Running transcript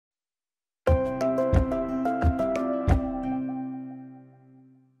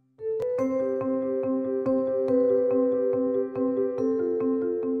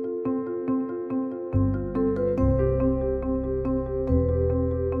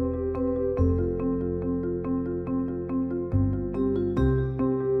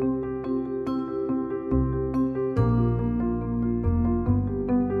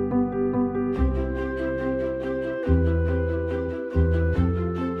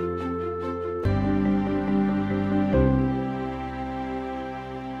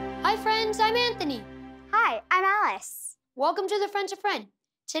Welcome to the Friends of Friend.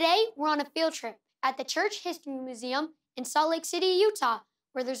 Today, we're on a field trip at the Church History Museum in Salt Lake City, Utah,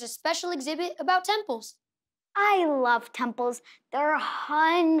 where there's a special exhibit about temples. I love temples. There are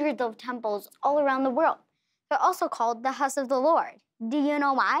hundreds of temples all around the world. They're also called the House of the Lord. Do you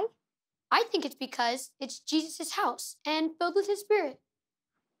know why? I think it's because it's Jesus' house and filled with His Spirit.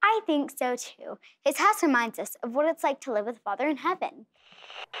 I think so too. His house reminds us of what it's like to live with Father in heaven.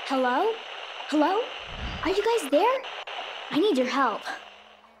 Hello? Hello? Are you guys there? I need your help.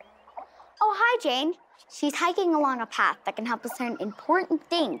 Oh, hi, Jane. She's hiking along a path that can help us learn important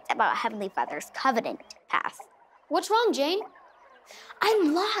things about Heavenly Father's covenant path. What's wrong, Jane?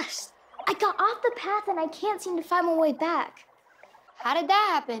 I'm lost. I got off the path and I can't seem to find my way back. How did that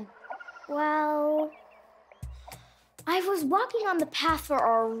happen? Well, I was walking on the path for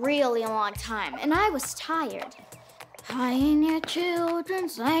a really long time and I was tired. Tiny children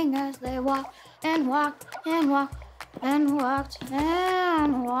sang as they walked and walked and walked and walked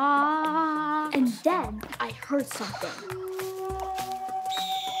and walked. And then I heard something.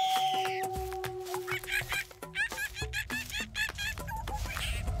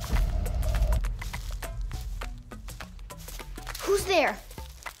 Who's there?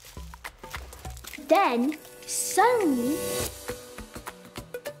 Then, suddenly,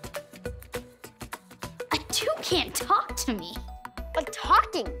 a toucan talked to me. A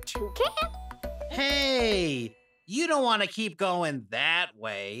talking toucan? Hey, you don't want to keep going that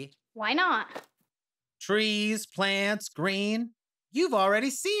way. Why not? Trees, plants, green. You've already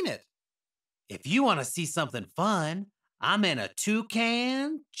seen it. If you want to see something fun, I'm in a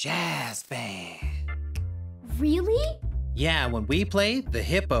toucan jazz band. Really? Yeah, when we play, the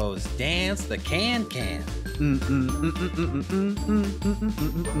hippos dance the can-can.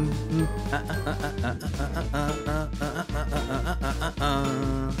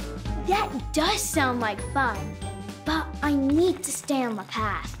 That does sound like fun, but I need to stay on the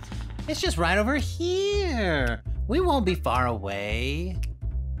path. It's just right over here. We won't be far away.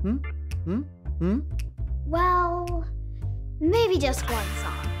 Well, maybe just one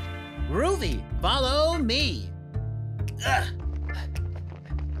song. Groovy, follow me.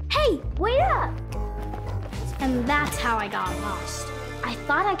 Hey, wait up! And that's how I got lost. I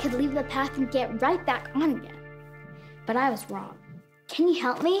thought I could leave the path and get right back on again. But I was wrong. Can you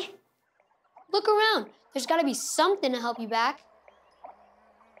help me? Look around. There's got to be something to help you back.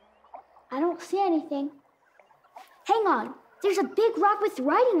 I don't see anything. Hang on. There's a big rock with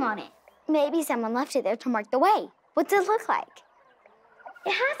writing on it. Maybe someone left it there to mark the way. What does it look like?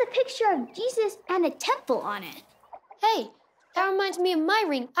 It has a picture of Jesus and a temple on it. Hey, that reminds me of my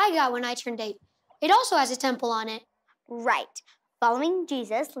ring I got when I turned 8. It also has a temple on it. Right. Following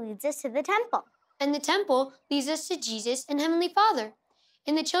Jesus leads us to the temple. And the temple leads us to Jesus and Heavenly Father.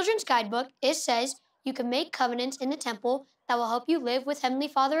 In the children's guidebook, it says you can make covenants in the temple that will help you live with Heavenly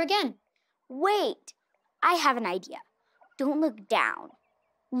Father again. Wait, I have an idea. Don't look down.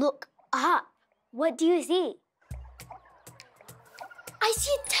 Look up. What do you see? I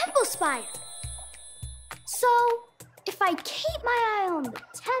see a temple spire. So, if I keep my eye on the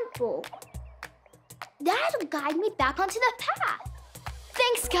temple, that'll guide me back onto the path.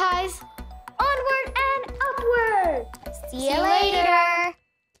 Thanks, guys. Onward and upward. See you later.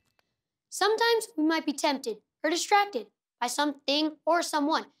 Sometimes we might be tempted or distracted by something or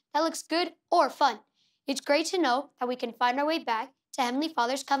someone that looks good or fun. It's great to know that we can find our way back to Heavenly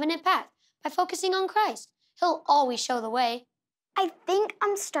Father's covenant path by focusing on Christ. He'll always show the way. I think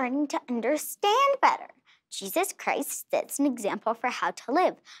I'm starting to understand better. Jesus Christ sets an example for how to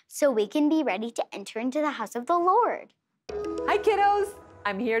live so we can be ready to enter into the house of the Lord. Hi, kiddos.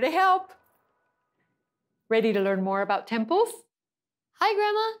 I'm here to help. Ready to learn more about temples? Hi,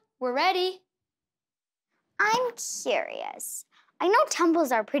 Grandma. We're ready. I'm curious. I know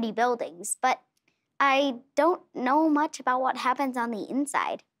temples are pretty buildings, but I don't know much about what happens on the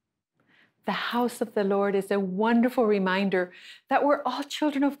inside. The house of the Lord is a wonderful reminder that we're all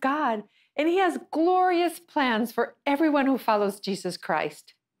children of God, and He has glorious plans for everyone who follows Jesus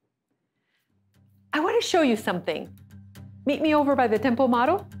Christ. I want to show you something. Meet me over by the temple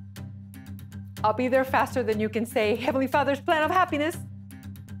model. I'll be there faster than you can say Heavenly Father's plan of happiness.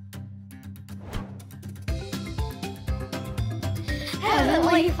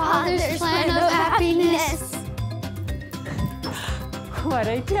 Heavenly Father's plan of happiness. What'd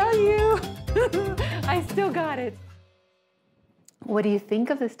I tell you? I still got it. What do you think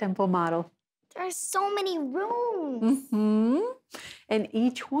of this temple model? There's so many rooms. And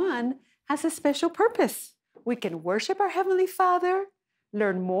each one has a special purpose. We can worship our Heavenly Father,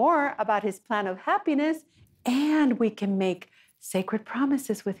 learn more about His plan of happiness, and we can make sacred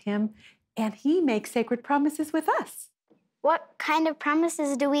promises with Him, and He makes sacred promises with us. What kind of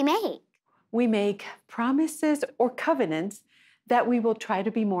promises do we make? We make promises or covenants that we will try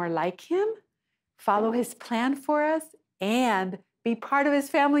to be more like him, follow his plan for us, and be part of his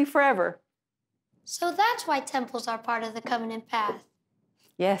family forever. So that's why temples are part of the covenant path.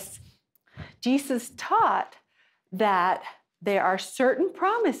 Yes, Jesus taught that there are certain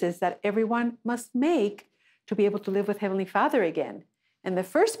promises that everyone must make to be able to live with Heavenly Father again. And the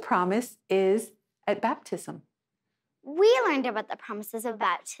first promise is at baptism. We learned about the promises of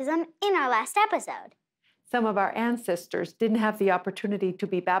baptism in our last episode. Some of our ancestors didn't have the opportunity to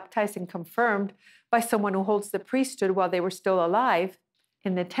be baptized and confirmed by someone who holds the priesthood while they were still alive.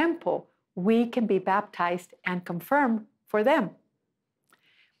 In the temple, we can be baptized and confirmed for them.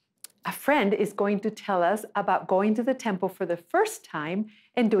 A friend is going to tell us about going to the temple for the first time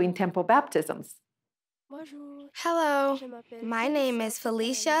and doing temple baptisms. Hello, my name is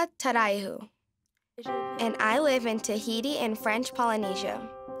Felicia Taraihu, and I live in Tahiti in French Polynesia.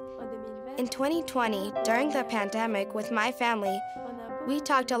 In 2020, during the pandemic with my family, we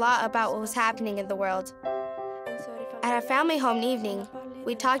talked a lot about what was happening in the world. At our family home evening,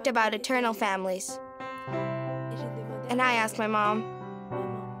 we talked about eternal families. And I asked my mom,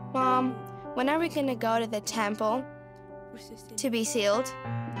 "Mom, when are we going to go to the temple to be sealed?"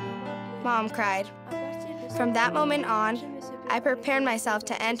 Mom cried. From that moment on, I prepared myself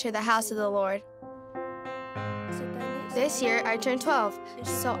to enter the house of the Lord. This year, I turned 12,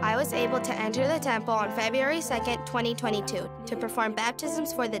 so I was able to enter the temple on February 2nd, 2022, to perform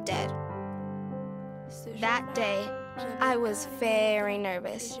baptisms for the dead. That day, I was very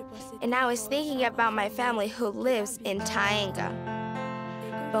nervous, and I was thinking about my family who lives in Taenga.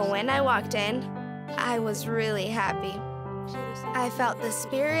 But when I walked in, I was really happy. I felt the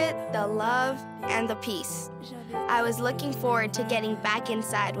spirit, the love, and the peace. I was looking forward to getting back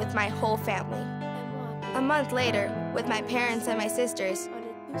inside with my whole family. A month later, with my parents and my sisters,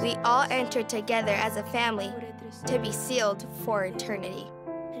 we all entered together as a family to be sealed for eternity.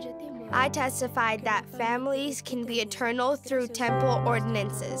 I testified that families can be eternal through temple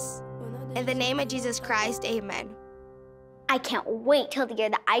ordinances. In the name of Jesus Christ, amen. I can't wait till the year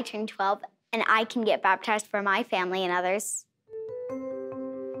that I turn 12 and I can get baptized for my family and others.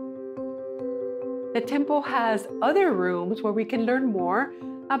 The temple has other rooms where we can learn more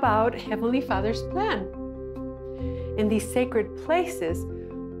about Heavenly Father's plan. In these sacred places,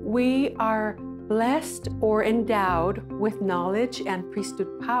 we are blessed or endowed with knowledge and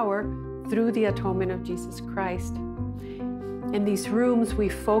priesthood power through the atonement of Jesus Christ. In these rooms, we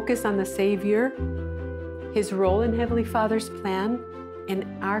focus on the Savior, his role in Heavenly Father's plan, and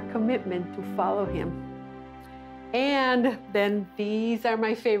our commitment to follow him. And then these are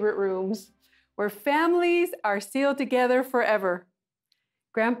my favorite rooms, where families are sealed together forever.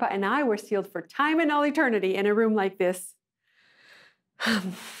 Grandpa and I were sealed for time and all eternity in a room like this.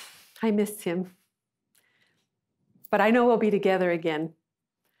 I miss him. But I know we'll be together again.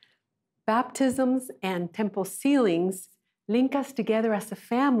 Baptisms and temple sealings link us together as a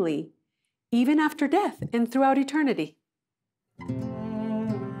family, even after death and throughout eternity.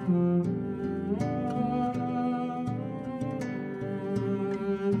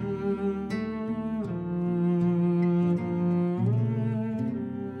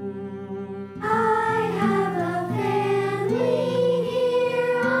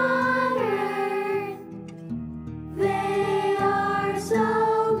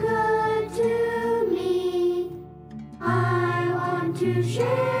 To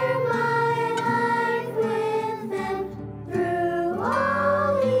share my life with them through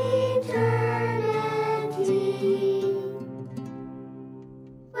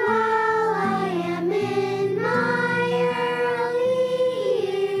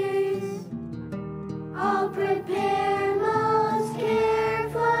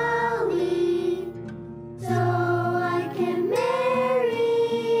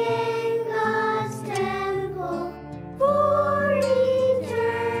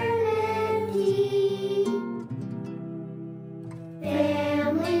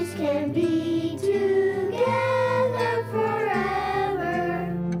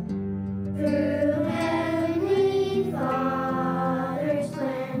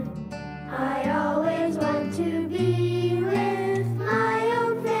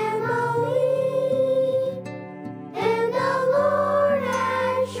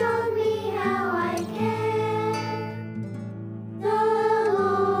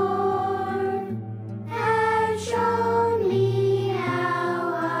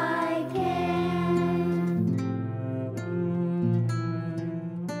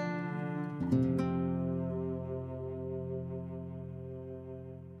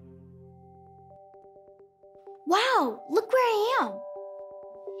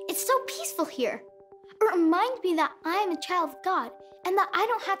here. It reminds me that I am a child of God and that I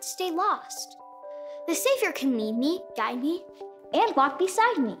don't have to stay lost. The Savior can lead me, guide me, and walk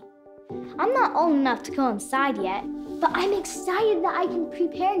beside me. I'm not old enough to go inside yet, but I'm excited that I can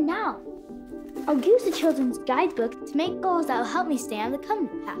prepare now. I'll use the children's guidebook to make goals that will help me stay on the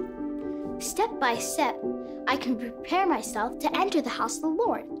covenant path. Step by step, I can prepare myself to enter the house of the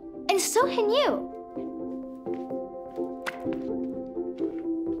Lord. And so can you.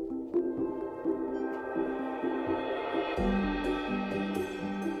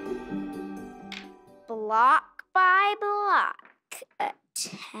 Block by block, a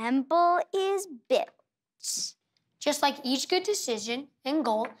temple is built. Just like each good decision and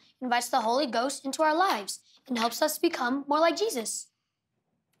goal invites the Holy Ghost into our lives and helps us become more like Jesus.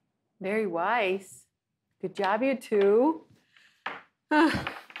 Very wise. Good job, you two.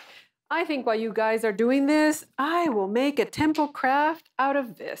 I think while you guys are doing this, I will make a temple craft out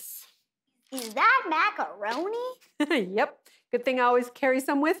of this. Is that macaroni? Yep. Good thing I always carry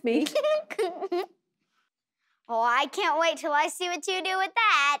some with me. Oh, I can't wait till I see what you do with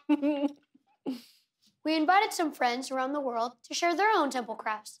that. We invited some friends around the world to share their own temple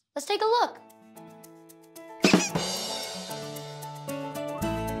crafts. Let's take a look.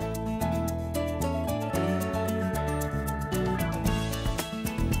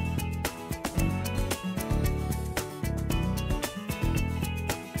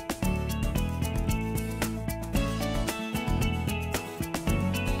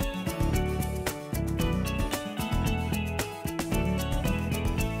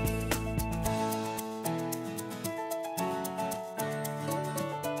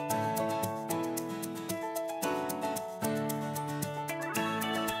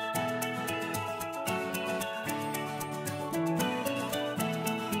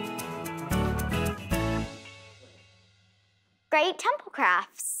 Great temple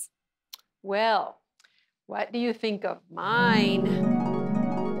crafts. Well, what do you think of mine?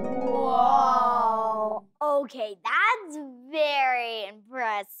 Whoa. Okay, that's very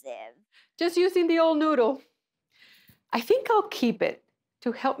impressive. Just using the old noodle. I think I'll keep it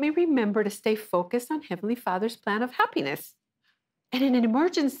to help me remember to stay focused on Heavenly Father's plan of happiness. And in an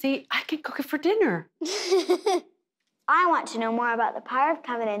emergency, I can cook it for dinner. I want to know more about the power of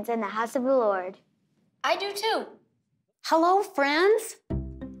covenants in the house of the Lord. I do too. Hello, friends.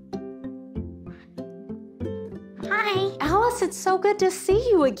 Hi. Alice, it's so good to see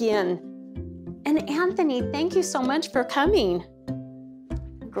you again. And Anthony, thank you so much for coming.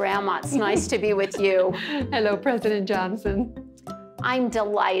 Grandma, it's nice to be with you. Hello, President Johnson. I'm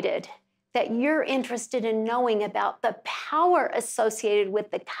delighted that you're interested in knowing about the power associated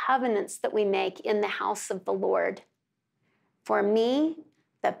with the covenants that we make in the house of the Lord. For me,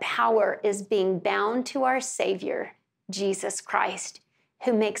 the power is being bound to our Savior, Jesus Christ,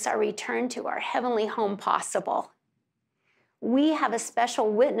 who makes our return to our heavenly home possible. We have a special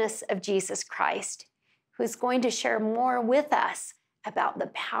witness of Jesus Christ who's going to share more with us about the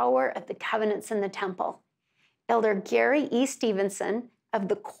power of the covenants in the temple. Elder Gary E. Stevenson of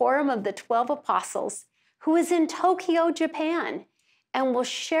the Quorum of the 12 Apostles, who is in Tokyo, Japan, and will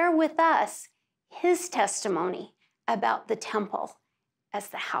share with us his testimony about the temple as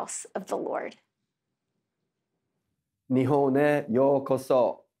the house of the Lord. Nihone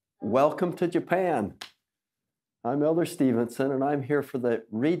yokoso. Welcome to Japan. I'm Elder Stevenson, and I'm here for the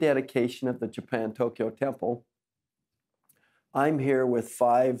rededication of the Japan Tokyo Temple. I'm here with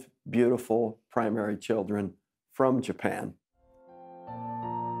 5 beautiful primary children from Japan.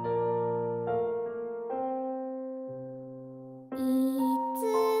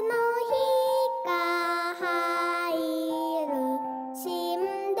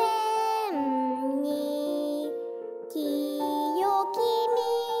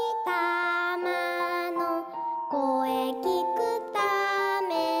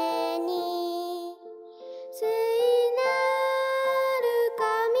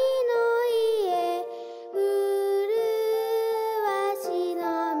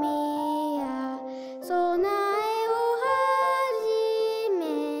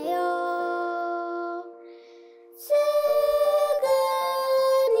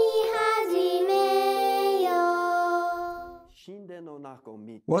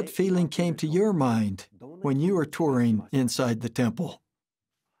 What feeling came to your mind when you were touring inside the temple?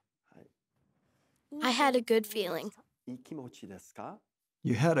 I had a good feeling.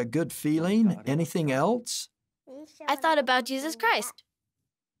 You had a good feeling? Anything else? I thought about Jesus Christ.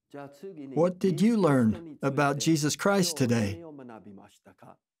 What did you learn about Jesus Christ today?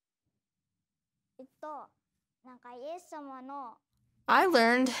 I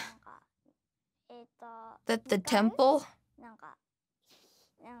learned that the temple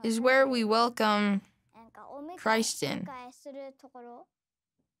is where we welcome Christ in.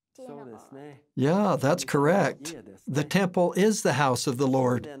 Yeah, that's correct. The temple is the house of the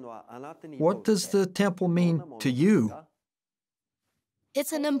Lord. What does the temple mean to you?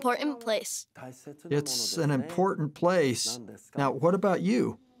 It's an important place. It's an important place. Now, what about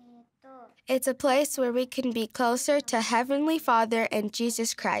you? It's a place where we can be closer to Heavenly Father and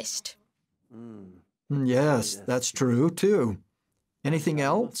Jesus Christ. Yes, that's true, too. Anything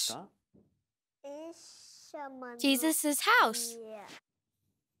else? Jesus' house.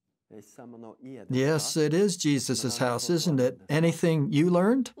 Yes, it is Jesus' house, isn't it? Anything you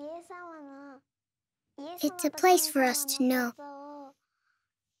learned? It's a place for us to know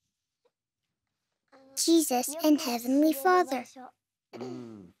Jesus and Heavenly Father.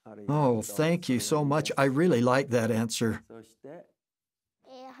 Oh, thank you so much. I really like that answer.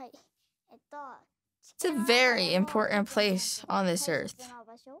 It's a very important place on this earth.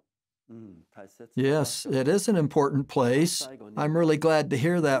 Yes, it is an important place. I'm really glad to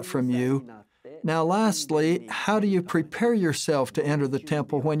hear that from you. Now, lastly, how do you prepare yourself to enter the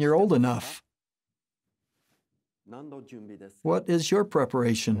temple when you're old enough? What is your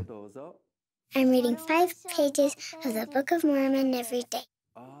preparation? I'm reading 5 pages of the Book of Mormon every day.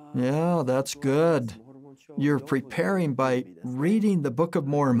 Yeah, that's good. You're preparing by reading the Book of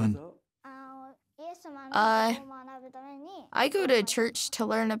Mormon. I go to church to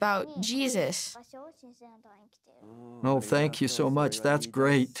learn about Jesus. Oh, thank you so much. That's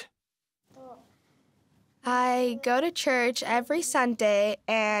great. I go to church every Sunday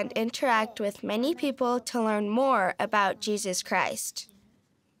and interact with many people to learn more about Jesus Christ.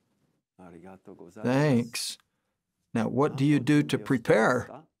 Thanks. Now, what do you do to prepare?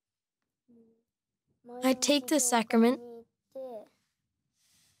 I take the sacrament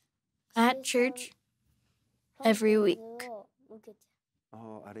at church every week.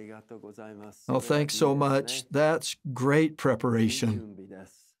 Oh, thanks so much. That's great preparation.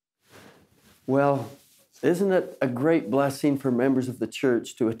 Well, isn't it a great blessing for members of the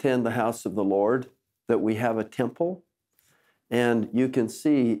church to attend the house of the Lord, that we have a temple? And you can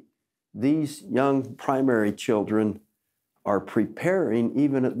see these young primary children are preparing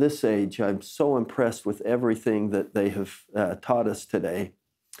even at this age. I'm so impressed with everything that they have taught us today.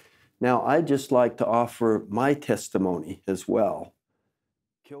 Now, I'd just like to offer my testimony as well.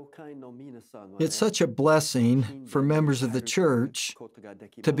 It's such a blessing for members of the church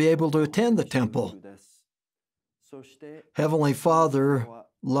to be able to attend the temple. Heavenly Father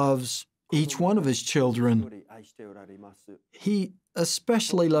loves each one of His children. He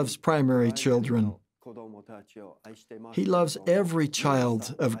especially loves primary children. He loves every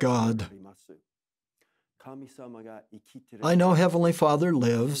child of God. I know Heavenly Father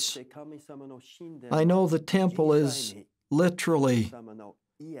lives. I know the temple is literally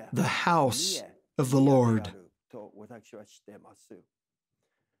the house of the Lord.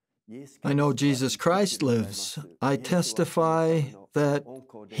 I know Jesus Christ lives. I testify that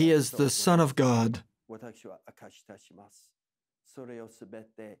He is the Son of God.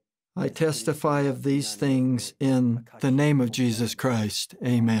 I testify of these things in the name of Jesus Christ.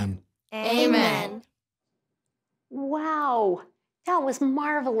 Amen. Amen. Wow, that was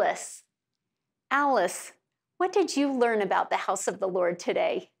marvelous. Alice, what did you learn about the house of the Lord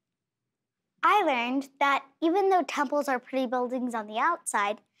today? I learned that even though temples are pretty buildings on the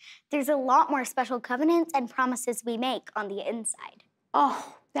outside, there's a lot more special covenants and promises we make on the inside.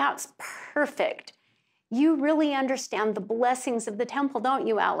 Oh, that's perfect. You really understand the blessings of the temple, don't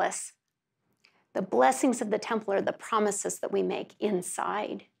you, Alice? The blessings of the temple are the promises that we make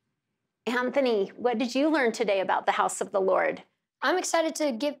inside. Anthony, what did you learn today about the house of the Lord? I'm excited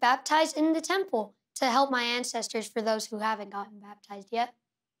to get baptized in the temple to help my ancestors for those who haven't gotten baptized yet.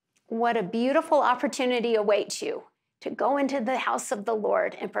 What a beautiful opportunity awaits you to go into the house of the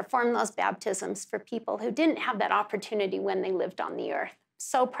Lord and perform those baptisms for people who didn't have that opportunity when they lived on the earth.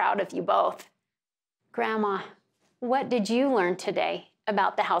 So proud of you both. Grandma, what did you learn today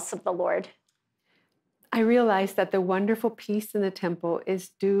about the house of the Lord? I realized that the wonderful peace in the temple is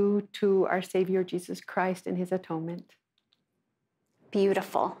due to our Savior Jesus Christ and His atonement.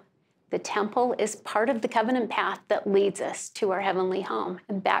 Beautiful. The temple is part of the covenant path that leads us to our heavenly home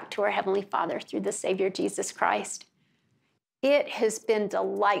and back to our Heavenly Father through the Savior Jesus Christ. It has been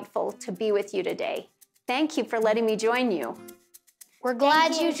delightful to be with you today. Thank you for letting me join you. We're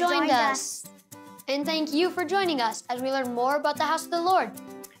glad you joined us. And thank you for joining us as we learn more about the house of the Lord.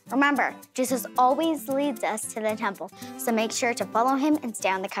 Remember, Jesus always leads us to the temple, so make sure to follow Him and stay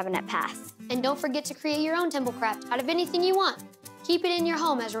on the covenant path. And don't forget to create your own temple craft out of anything you want. Keep it in your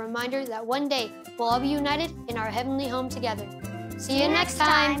home as a reminder that one day we'll all be united in our heavenly home together. See you next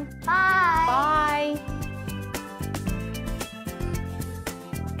time. Bye. Bye.